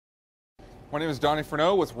My name is Donnie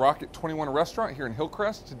Ferneau with Rocket 21 Restaurant here in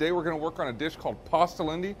Hillcrest. Today we're going to work on a dish called Pasta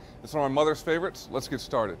Lindy. It's one of my mother's favorites. Let's get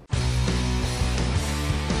started.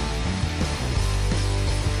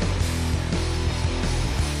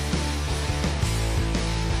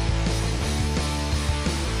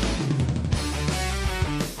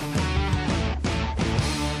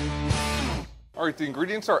 All right, the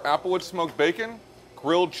ingredients are applewood smoked bacon,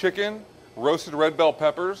 grilled chicken, roasted red bell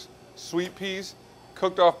peppers, sweet peas,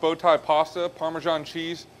 cooked off bow tie pasta, Parmesan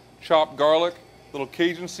cheese, chopped garlic, little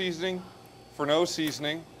Cajun seasoning, Ferneau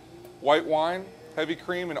seasoning, white wine, heavy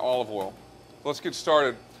cream, and olive oil. Let's get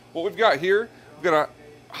started. What we've got here, we've got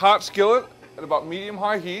a hot skillet at about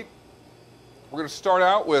medium-high heat. We're going to start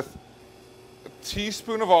out with a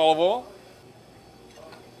teaspoon of olive oil.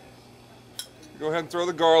 Go ahead and throw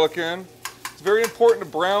the garlic in. It's very important to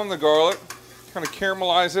brown the garlic, kind of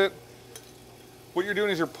caramelize it. What you're doing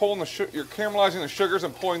is you're caramelizing the sugars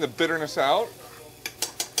and pulling the bitterness out.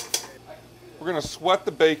 We're going to sweat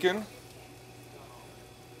the bacon. And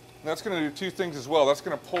that's going to do two things as well. That's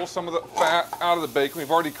going to pull some of the fat out of the bacon.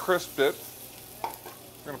 We've already crisped it.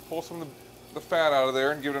 We're going to pull some of the fat out of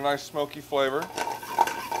there and give it a nice smoky flavor.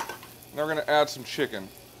 Now we're going to add some chicken.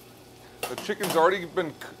 The chicken's already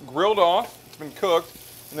been grilled off. It's been cooked.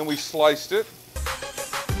 And then we sliced it.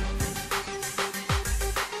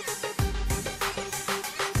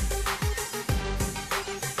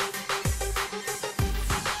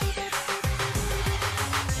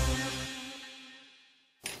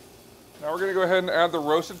 Now we're going to go ahead and add the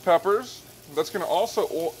roasted peppers. That's going to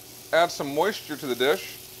also add some moisture to the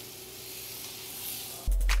dish.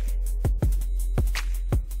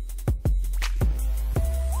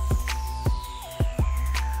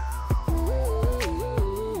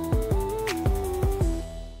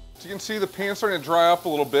 As you can see, the pan's starting to dry up a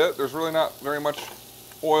little bit. There's really not very much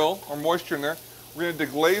oil or moisture in there. We're going to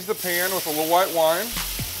deglaze the pan with a little white wine.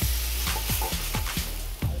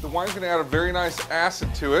 The wine's going to add a very nice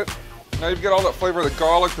acid to it. Now you've got all that flavor of the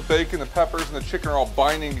garlic, the bacon, the peppers, and the chicken are all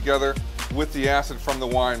binding together with the acid from the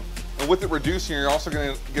wine. And with it reducing, you're also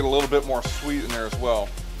going to get a little bit more sweet in there as well.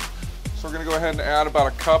 So we're going to go ahead and add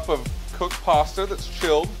about a cup of cooked pasta that's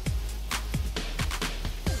chilled.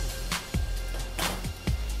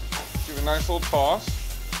 Give it a nice little toss.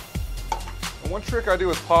 And one trick I do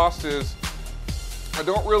with pasta is I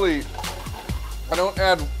don't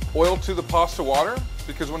add oil to the pasta water,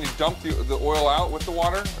 because when you dump the oil out with the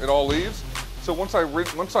water, it all leaves. So once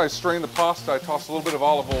I strain the pasta, I toss a little bit of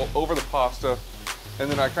olive oil over the pasta,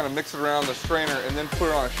 and then I kind of mix it around the strainer and then put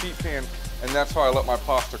it on a sheet pan, and that's how I let my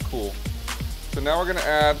pasta cool. So now we're going to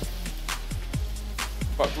add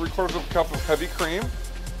about 3/4 of a cup of heavy cream.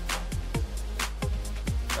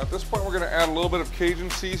 At this point, we're going to add a little bit of Cajun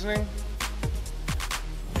seasoning,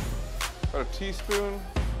 about a teaspoon.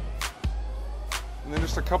 And then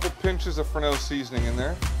just a couple pinches of Ferneau seasoning in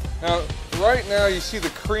there. Now, right now you see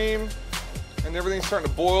the cream and everything's starting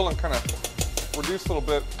to boil and kind of reduce a little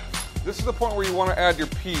bit. This is the point where you want to add your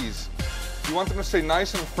peas. You want them to stay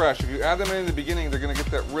nice and fresh. If you add them in the beginning, they're going to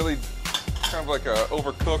get that really kind of like a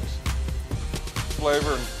overcooked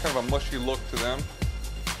flavor and kind of a mushy look to them.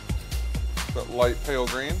 That light pale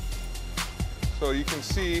green. So you can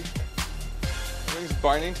see everything's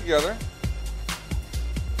binding together.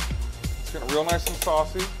 It's getting real nice and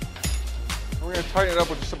saucy. And we're going to tighten it up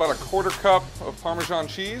with just about a 1/4 cup of Parmesan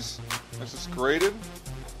cheese. It's just grated.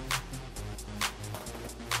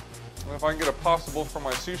 And if I can get a pasta bowl from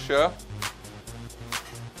my sous chef,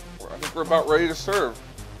 I think we're about ready to serve.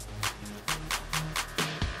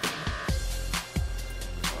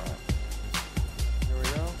 Here we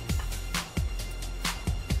go.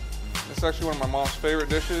 This is actually one of my mom's favorite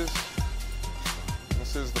dishes.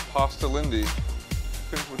 This is the Pasta Lindy.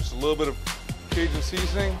 With just a little bit of Cajun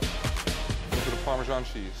seasoning, a little bit of Parmesan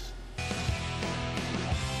cheese.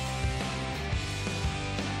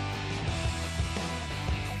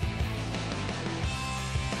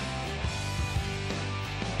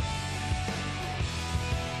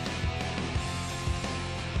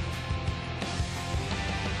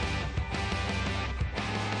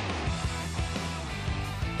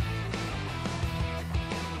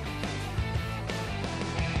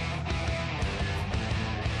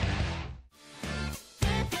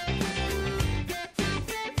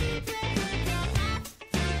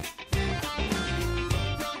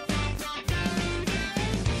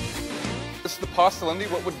 This is the Pasta Lindy.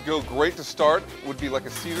 What would go great to start would be like a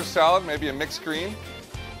Caesar salad, maybe a mixed green.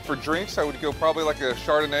 For drinks, I would go probably like a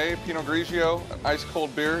Chardonnay, Pinot Grigio, an ice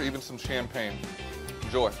cold beer, even some champagne.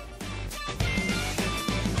 Enjoy.